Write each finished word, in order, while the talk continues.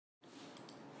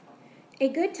A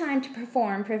good time to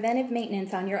perform preventive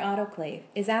maintenance on your autoclave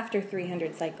is after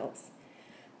 300 cycles.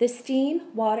 The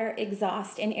steam, water,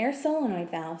 exhaust, and air solenoid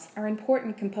valves are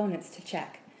important components to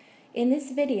check. In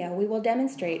this video, we will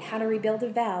demonstrate how to rebuild a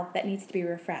valve that needs to be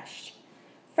refreshed.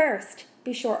 First,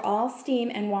 be sure all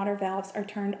steam and water valves are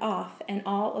turned off and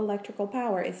all electrical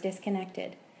power is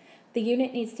disconnected. The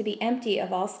unit needs to be empty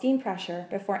of all steam pressure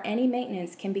before any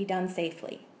maintenance can be done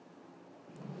safely.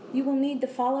 You will need the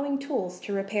following tools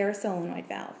to repair a solenoid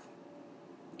valve: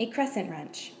 a crescent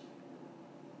wrench,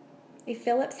 a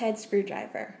Phillips head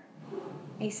screwdriver,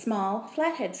 a small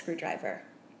flathead screwdriver,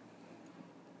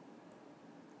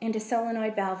 and a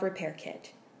solenoid valve repair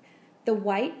kit. The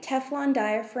white Teflon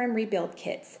diaphragm rebuild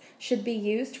kits should be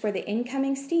used for the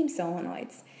incoming steam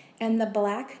solenoids, and the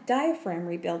black diaphragm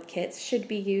rebuild kits should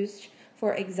be used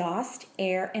for exhaust,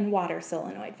 air, and water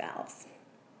solenoid valves.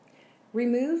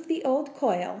 Remove the old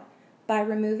coil by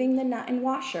removing the nut and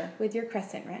washer with your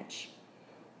crescent wrench.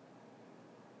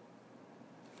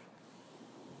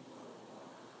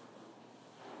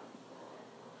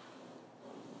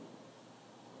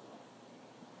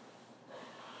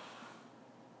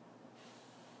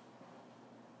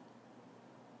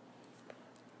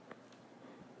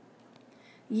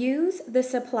 Use the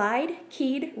supplied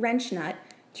keyed wrench nut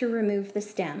to remove the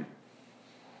stem.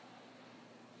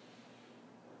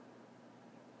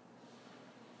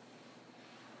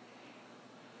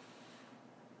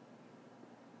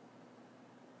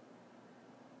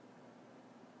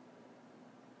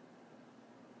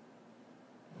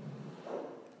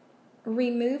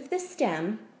 Remove the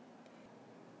stem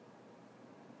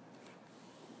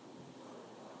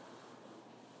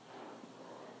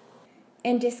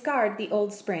and discard the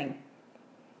old spring.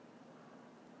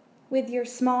 With your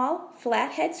small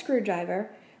flathead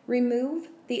screwdriver, remove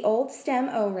the old stem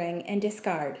O-ring and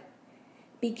discard.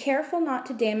 Be careful not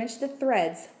to damage the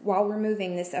threads while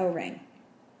removing this O-ring.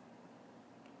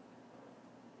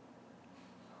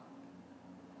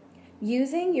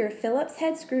 Using your Phillips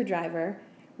head screwdriver,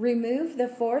 remove the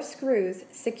 4 screws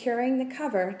securing the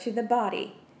cover to the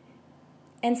body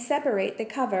and separate the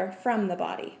cover from the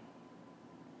body.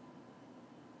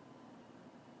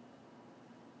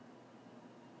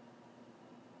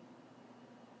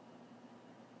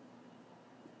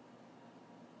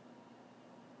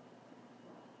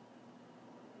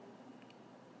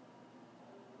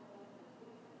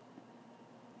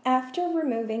 After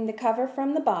removing the cover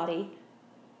from the body,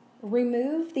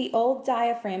 remove the old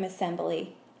diaphragm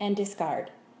assembly and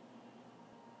discard.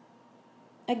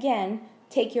 Again,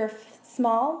 take your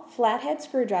small flathead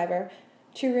screwdriver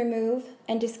to remove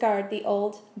and discard the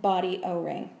old body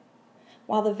O-ring.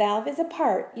 While the valve is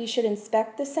apart, you should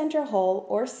inspect the center hole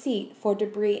or seat for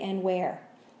debris and wear.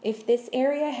 If this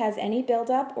area has any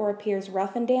buildup or appears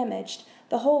rough and damaged,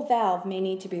 the whole valve may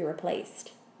need to be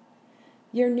replaced.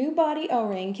 Your new body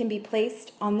O-ring can be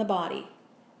placed on the body.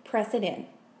 Press it in.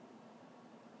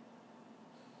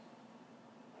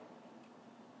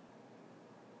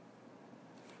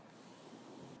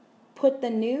 Put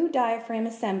the new diaphragm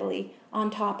assembly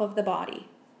on top of the body.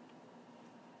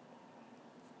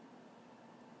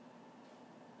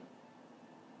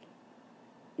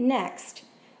 Next,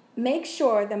 make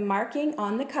sure the marking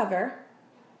on the cover,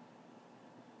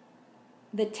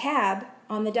 the tab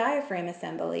on the diaphragm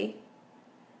assembly,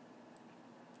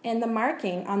 and the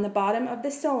marking on the bottom of the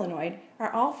solenoid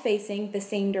are all facing the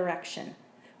same direction.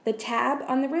 The tab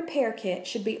on the repair kit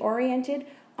should be oriented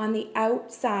on the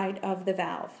outside of the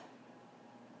valve.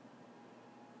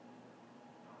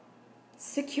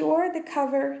 Secure the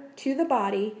cover to the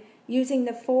body using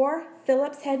the 4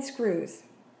 Phillips head screws.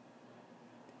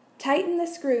 Tighten the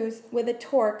screws with a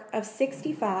torque of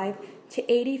 65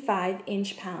 to 85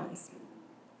 inch-pounds.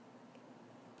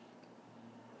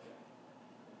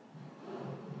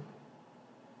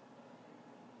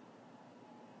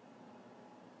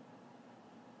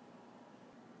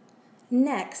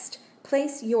 Next,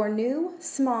 place your new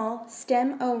small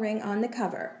stem O-ring on the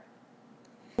cover,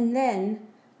 and then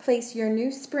place your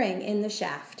new spring in the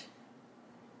shaft.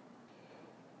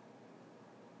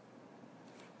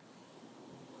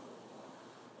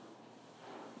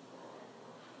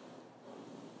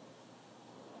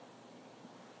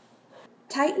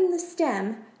 Tighten the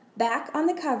stem back on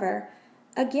the cover,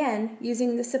 again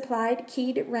using the supplied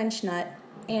keyed wrench nut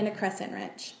and a crescent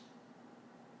wrench.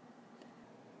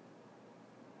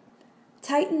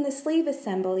 Tighten the sleeve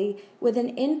assembly with an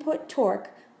input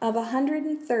torque of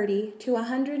 130 to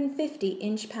 150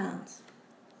 inch-pounds.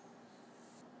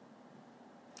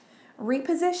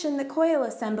 Reposition the coil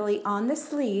assembly on the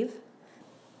sleeve.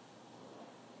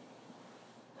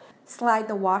 Slide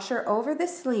the washer over the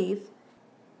sleeve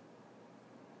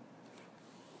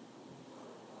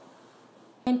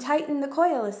and tighten the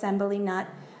coil assembly nut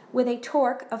with a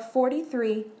torque of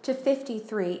 43 to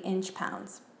 53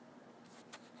 inch-pounds.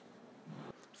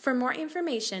 For more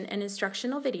information and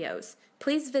instructional videos,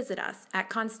 please visit us at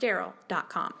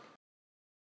constero.com.